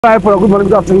Hi, for a good morning,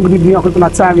 good afternoon, good evening,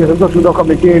 good time. You're going to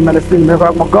come again, and it's been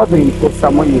never forgotten for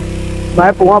someone.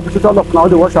 My for one all of now,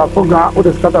 the watch our program, or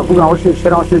the start of program, which is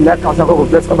sharing, which is let us go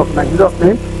bless all of in Jesus'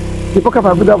 name. The pocket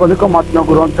of Buddha will come out now,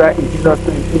 go on try in Jesus'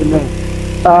 name.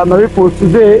 Amen. Mary, for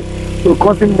today, to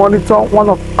continue monitor one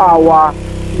of our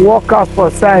workers for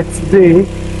site today,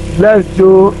 Bless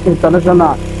Joe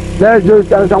International. Bless Joe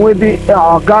International will be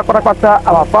our God,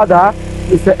 our father,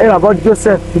 Mr. About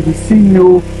Joseph, to the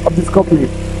CEO of this company.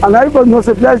 And everybody knows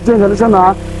that Bless Joe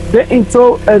International, they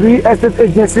into a real estate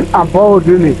agency and borehole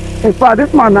drilling. In fact,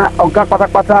 this man is Oga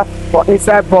Patapata for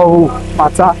inside borehole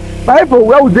matter. But if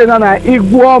where we dey now,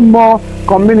 Igbomo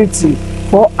community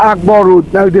for Agbo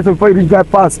Road. Now they before you reach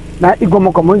that pass. Now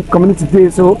Igbomo community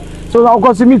dey so now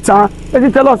go see me time. Let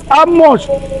you tell us how much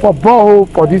for borehole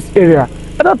for this area.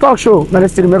 I don't talk show. Now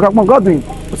let's see the make up my Godwin.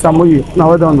 Samoyi. Now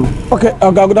well done. Okay,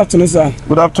 Oga, good afternoon, sir.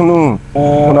 Good afternoon.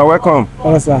 Welcome.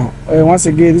 Hello, sir. Once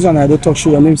again, this one I don't talk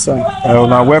show. Your name, sir.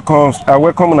 Welcome. I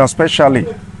welcome you especially.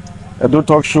 I don't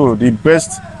talk show, the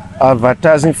best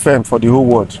advertising firm for the whole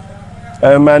world.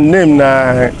 My name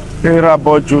is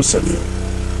Borehole Joseph,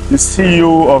 the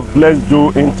CEO of Bless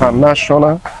Joe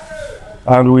International,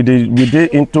 and we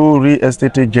did into real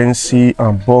estate agency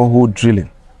and borehole drilling.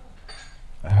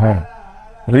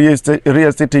 Real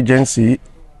estate agency,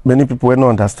 many people will not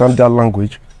understand that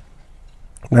language.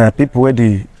 People where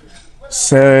they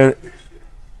sell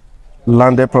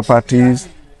landed properties,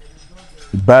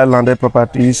 buy landed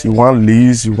properties, you want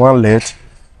lease, you want let,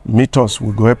 meet us,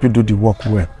 we go help you do the work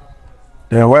well.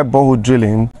 Then while borehole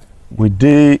drilling, we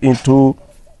dey into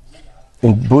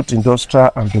both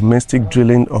industrial and domestic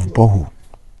drilling of borehole.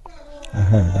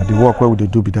 The work where we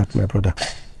do be that, my brother.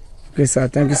 Okay, sir.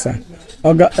 Thank you, sir.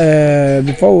 Oga,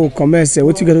 before we commence,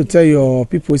 what you got to tell your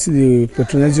people see the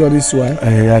patronize all this one?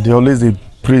 They always they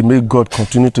pray, may God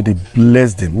continue to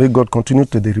bless them, may God continue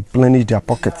to replenish their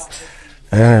pockets.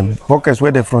 Pockets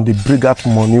where they from the bring out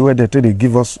money, where they tell they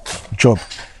give us job,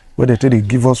 where they tell they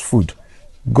give us food.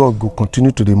 God will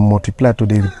continue to multiply, to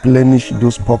replenish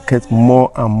those pockets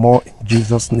more and more in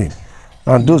Jesus' name.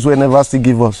 And those who never still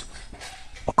give us,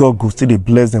 God will still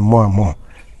bless them more and more.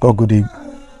 God will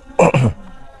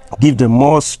give them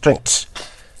more strength,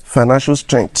 financial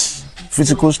strength,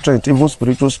 physical strength, even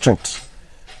spiritual strength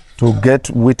to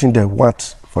get waiting they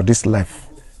want for this life.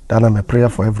 That is my prayer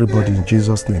for everybody in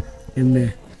Jesus' name.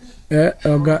 Amen.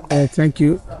 Oga, thank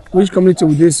you. Which community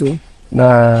will this so?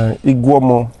 Na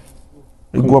Igbomo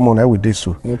na we dey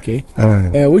so. Okay.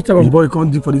 Which type of ball you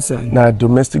can't do for this side? Na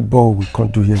domestic ball we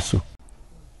can't do here so.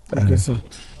 Okay, sir.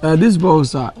 This ball,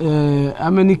 sir, how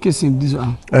many cases in this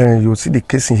one? You see the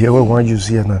casing here we want to use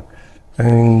here now.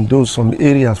 And those some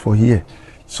areas for here.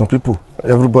 Some people,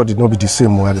 everybody not be the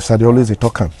same way. So they always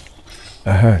talk.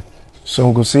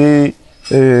 Some go say,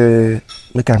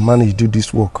 make I manage do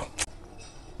this work.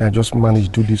 I just manage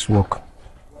do this work.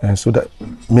 And so that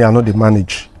me I know they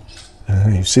manage.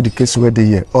 You see the case where they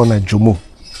here on a Jomo.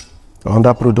 On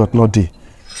that product not there.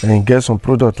 And get some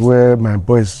product where my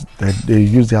boys they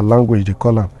use their language, they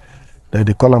call them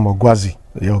Ogwazi.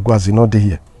 The Ogwazi not there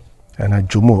here. And a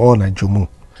Jomo, all a Jomo.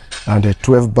 And the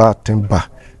 12 bar, 10 bar.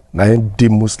 Now they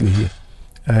mostly here.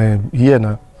 Here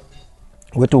now,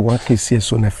 we to one case here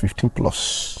so now 15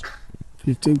 plus.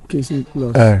 15 cases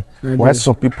plus. Why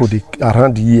some people they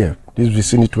around here, this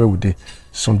vicinity where we dey,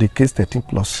 some they case 13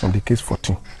 plus, some they case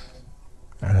 14.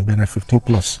 And then 15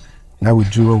 plus. Now we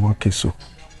do one case so.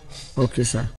 Okay,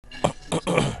 sir.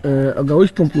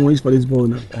 Which pump you use for this ball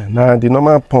now? Now the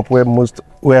normal pump where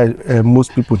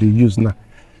most people they use now.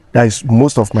 That is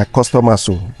most of my customers,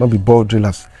 so not be ball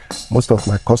drillers. Most of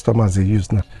my customers they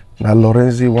use now. Now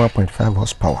Lorenzi 1.5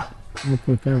 horsepower.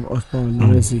 1.5 horsepower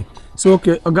Lorenzi. So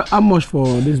okay, how much for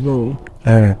this ball?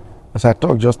 As I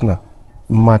talked just now,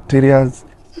 materials,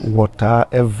 water,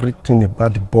 everything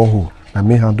about the borehole, I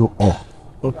may handle all.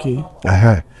 Okay.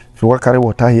 If you want to carry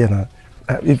water here now,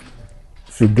 if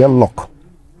you get lock,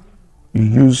 you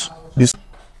use this.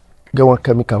 Get one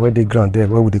chemical where they ground there,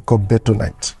 where they call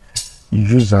betonite. You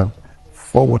use them,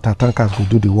 4 water tankers will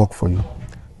do the work for you.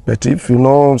 But if you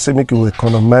know, say make you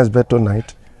economize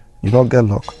betonite, you don't get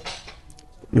lock.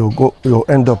 You'll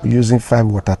end up using 5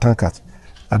 water tankers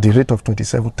at the rate of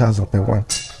 27,000 per one.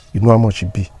 You know how much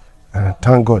it be. And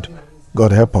thank God,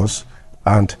 God help us.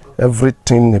 And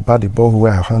everything about the borehole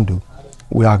where I handle,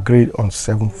 we agreed on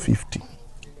 750.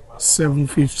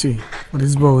 750 for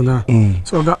this ball now.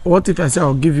 So what if I say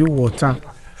I'll give you water?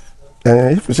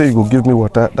 If you say you go give me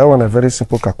water, that one a very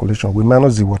simple calculation. We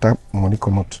minus the water money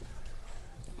come out.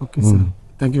 Okay, sir.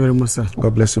 Thank you very much, sir.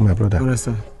 God bless you, my brother. All right,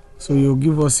 sir. So you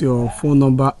give us your phone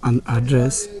number and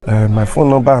address. My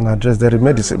phone number and address, they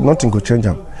remain the same. Nothing will change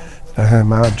them.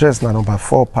 My address na number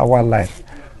 4 Power Line,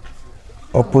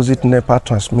 opposite NEPA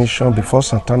transmission before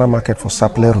Santana Market for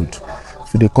Saple Road.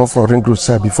 If you come from Ring Road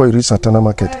side before you reach Santana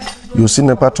Market, you see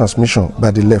NEPA transmission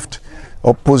by the left.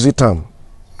 Opposite am,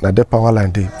 na the Power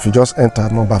Line there. If you just enter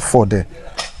number 4 there,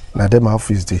 na there my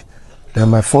office there. Then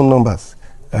my phone numbers,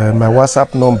 my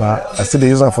WhatsApp number, I still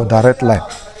use them for direct line.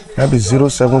 That be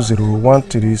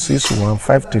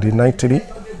 07013615393.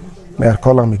 May I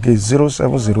call them again?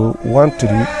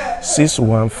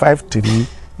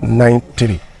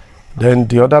 07013615393. Then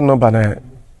the other number na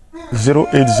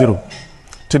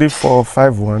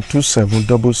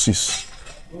 08034512766.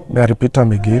 May I repeat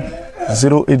them again?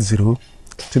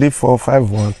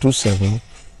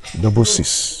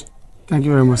 08034512766. Thank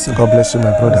you very much, sir. God bless you,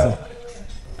 my brother.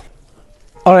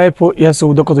 All right, yes, so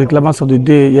we don't go to the climax of the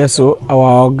day. Yes, so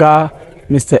our guy,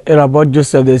 Mr. Erabo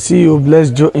Joseph, the CEO of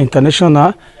Bless Joe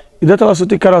International, he don't tell us what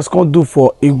the carers can do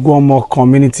for Iguamo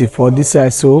community for this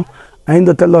side. So, and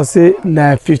he tell us say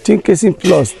na 15 cases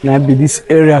plus na be this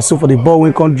area. So for the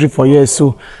borehole country for years.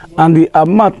 So, and the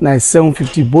amount na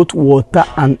 750, both water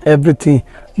and everything,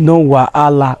 no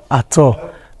wahala at all.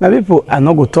 Now, people, I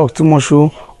not go talk too much.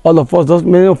 So, all of us,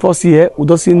 many of us here, we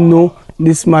don't know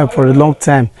this man for a long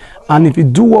time, and if you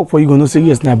do work for you, gonna say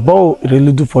yes, na ball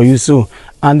really do for you. So,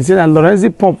 and they say that Lorenzi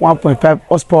pump 1.5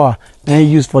 horsepower and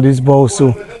use for this ball.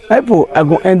 So, people, I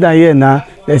go end down here now.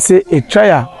 They say a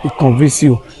trial will convince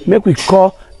you. Make we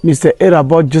call Mr.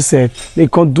 Erabo Joseph. They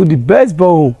can do the best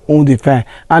ball on the fan,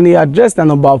 and he addressed at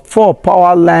number 4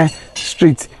 Power Line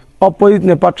Street, opposite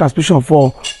NEPA transmission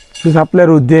for Saple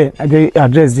Road there. And they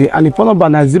address the and the phone number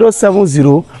na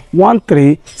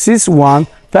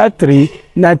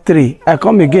 07013615393. I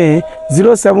come again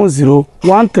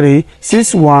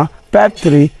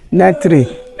 07013615393.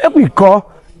 Make we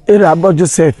call Erabo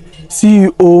Joseph,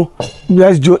 CEO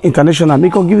Bless Joe International.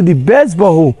 Make us give you the best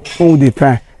borehole on the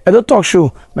fan. I don't talk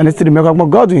show. My name is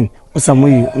Godwin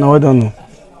Osamuyi. Now I don't know.